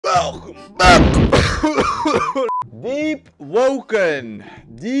Welcome back. Deepwoken.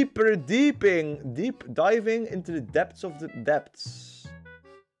 Deep diving into the depths of the depths.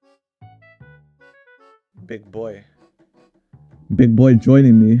 Big boy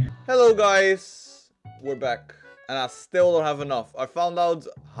joining me. Hello guys, we're back, and I still don't have enough. I found out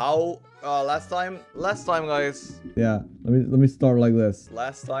how last time guys. Yeah, let me start like this.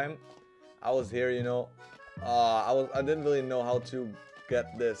 Last time I was here, you know, I didn't really know how to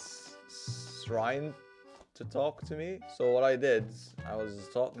get this shrine to talk to me. So what I did, I was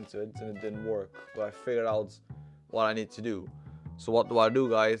talking to it and it didn't work, but I figured out what I need to do. So what do I do,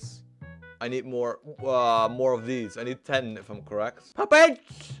 guys? I need more of these. I need 10 if I'm correct.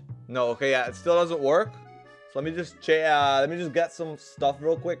 No, okay, yeah, it still doesn't work. So let me just get some stuff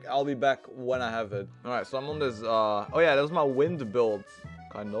real quick. I'll be back when I have it. All right, so I'm on this. Oh yeah, that was my wind build,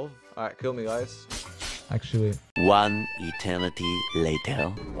 kind of. All right, kill me, guys. Actually. One eternity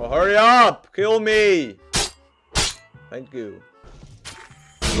later. Oh, hurry up! Kill me! Thank you.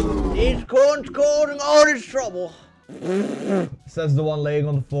 These corns causing all this trouble. Says the one laying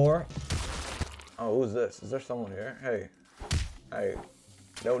on the floor. Oh, who's this? Is there someone here? Hey. Hey.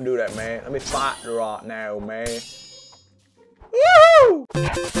 Don't do that, man. Let me fight you right now, man. Woohoo!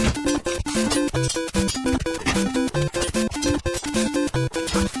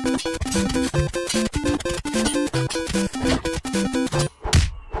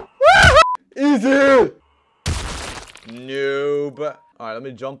 Easy! Noob. Alright, let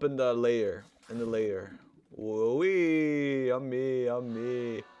me jump in the layer. Whoa-wee! I'm me.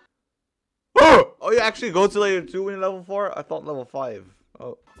 Oh, you actually go to layer 2 when you're level 4? I thought level 5.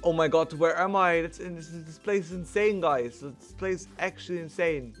 Oh my god, where am I? This place is insane, guys. This place is actually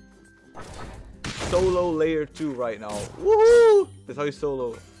insane. Solo layer 2 right now. Woohoo! That's how you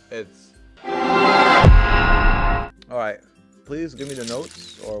solo it. Alright. Please give me the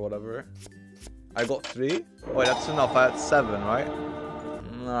notes or whatever. I got 3. Wait, that's enough. I had 7, right?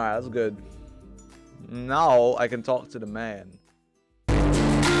 Alright, that's good. Now I can talk to the man.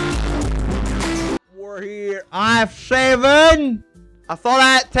 We're here. I have 7! I thought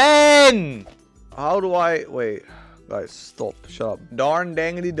I had 10! How do I... Wait. Guys, stop. Shut up. Darn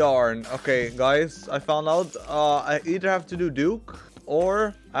dangity darn. Okay, guys. I found out. I either have to do Duke,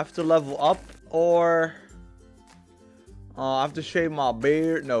 or I have to level up, or... I have to shave my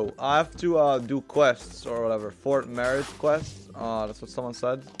beard. No, I have to do quests or whatever. Fort Merit quests. That's what someone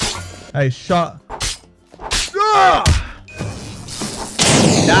said. Hey, shut.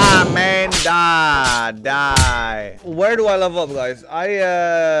 Die, man, die. Where do I level up, guys?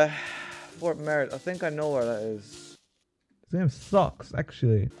 Fort Merit. I think I know where that is. This game sucks,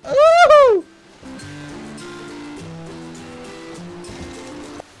 actually. Woohoo!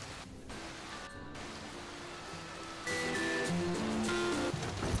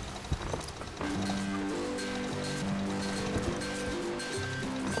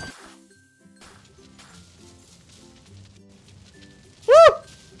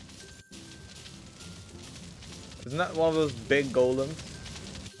 Isn't that one of those big golems?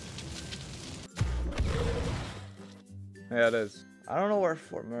 Yeah, it is. I don't know where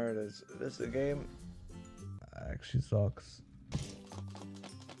Fort Merit is. This game actually sucks.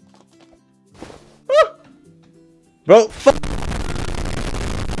 Bro,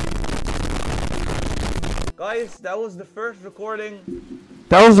 guys, that was the first recording.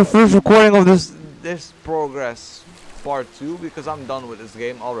 That was the first recording of this progress part 2 because I'm done with this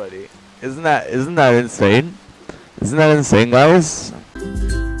game already. Isn't that insane? Isn't that insane, guys?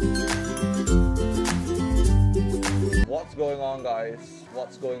 What's going on, guys?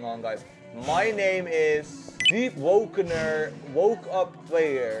 What's going on, guys? My name is Deepwokener, woke up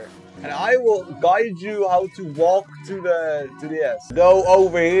player, and I will guide you how to walk to the S. Go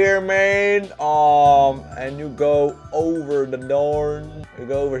over here, man. And you go over the door. You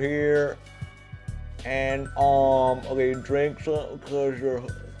go over here, and okay, drink something because you're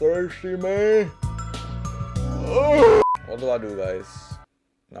thirsty, man. What do I do, guys?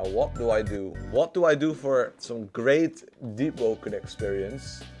 Now, what do I do? What do I do for some great Deepwoken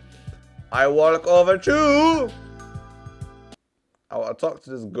experience? I walk over to... I'll talk to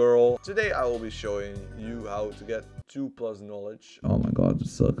this girl. Today, I will be showing you how to get 2+ knowledge. Oh my god,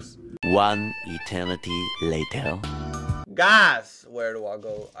 this sucks. One eternity later. Guys, where do I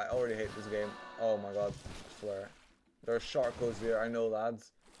go? I already hate this game. Oh my god, I swear. There are shark codes here, I know,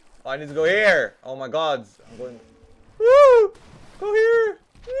 lads. Oh, I need to go here. Oh my god. I'm going. Woo! Go here.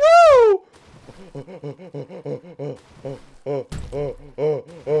 No!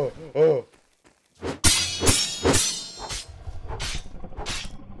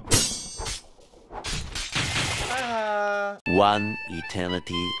 One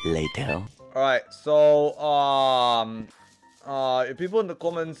eternity later. Alright, so if people in the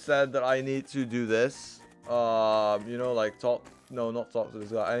comments said that I need to do this, you know, like not talk to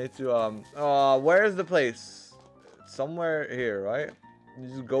this guy. I need to where's the place? It's somewhere here, right? You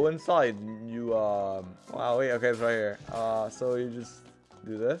just go inside and you wow, wait, okay, it's right here. So you just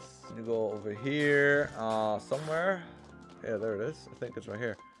do this. You go over here, somewhere. Yeah, there it is. I think it's right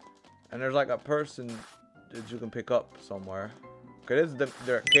here. And there's like a person that you can pick up somewhere. Okay, this is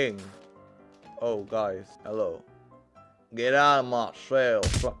their king. Oh, guys, hello. Get out of my cell.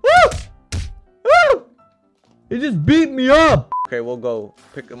 Woo! Woo! He just beat me up. Okay, we'll go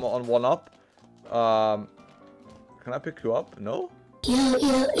pick him on one up. Can I pick you up? No? Yo,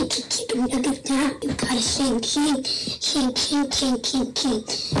 it's a chicken nugget now. You gotta sing.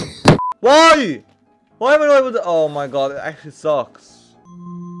 Why? Why am I not able to? Oh my god, it actually sucks.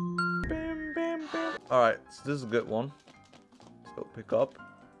 Alright, so this is a good one. Let's go pick up.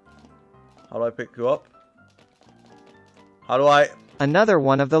 How do I pick you up? How do I? Another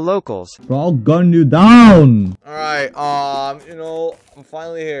one of the locals. Bro, I'll gun you down. Alright, you know, I'm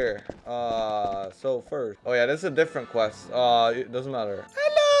finally here. So first. Oh yeah, this is a different quest. It doesn't matter.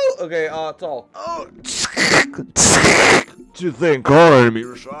 Hello! Okay, talk. Oh. Do you think our enemy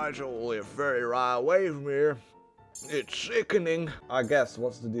resides only a ferry ride away from here? It's sickening. I guess,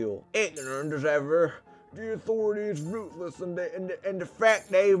 what's the deal? Ignorant as ever. The authorities ruthless and the fact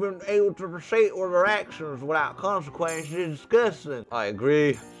they've been able to proceed with their actions without consequences is disgusting. I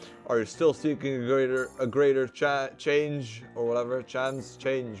agree. Are you still seeking a greater change or whatever?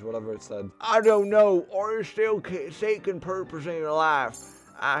 Change, whatever it said. I don't know. Are you still seeking purpose in your life?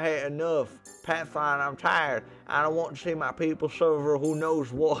 I had enough. Pathfinder, I'm tired. I don't want to see my people suffer who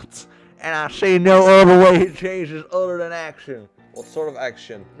knows what. And I see no other way to change this other than action. What sort of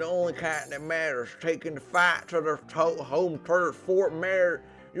action? The only kind that matters. Taking the fight to their home turf, Fort Mare.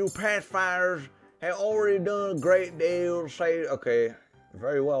 You Pathfinders have already done a great deal to say. Okay,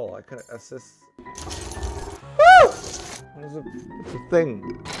 very well. I can assist. Woo! What is it? It's a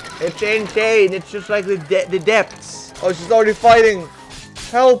thing. It's insane. It's just like the depths. Oh, she's already fighting.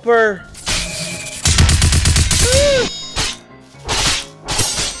 Help her.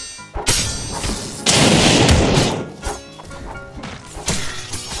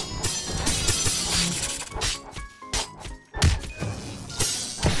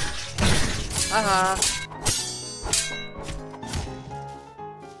 Haha.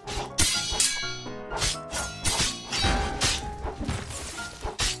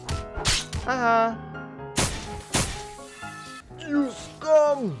 Haha. You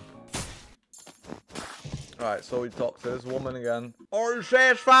scum! Alright, so we talk to this woman again. Are you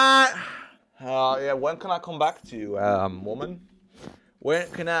satisfied? Yeah, when can I come back to you, woman? When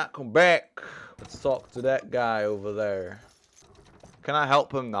can I come back? Let's talk to that guy over there. Can I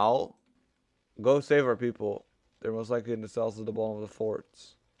help him now? Go save our people. They're most likely in the cells at the bottom of the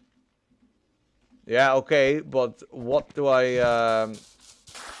forts. Yeah, okay, but what do I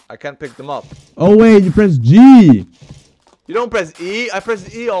can't pick them up. Oh wait, you press G! You don't press E? I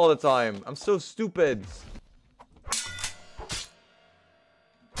press E all the time. I'm so stupid.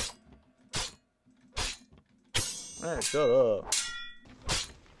 Man, shut up.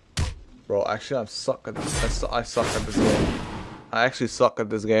 Bro, actually I suck at this. I suck at this game. I actually suck at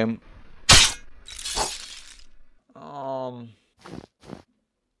this game.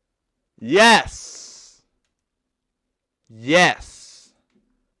 Yes! Yes!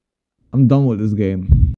 I'm done with this game.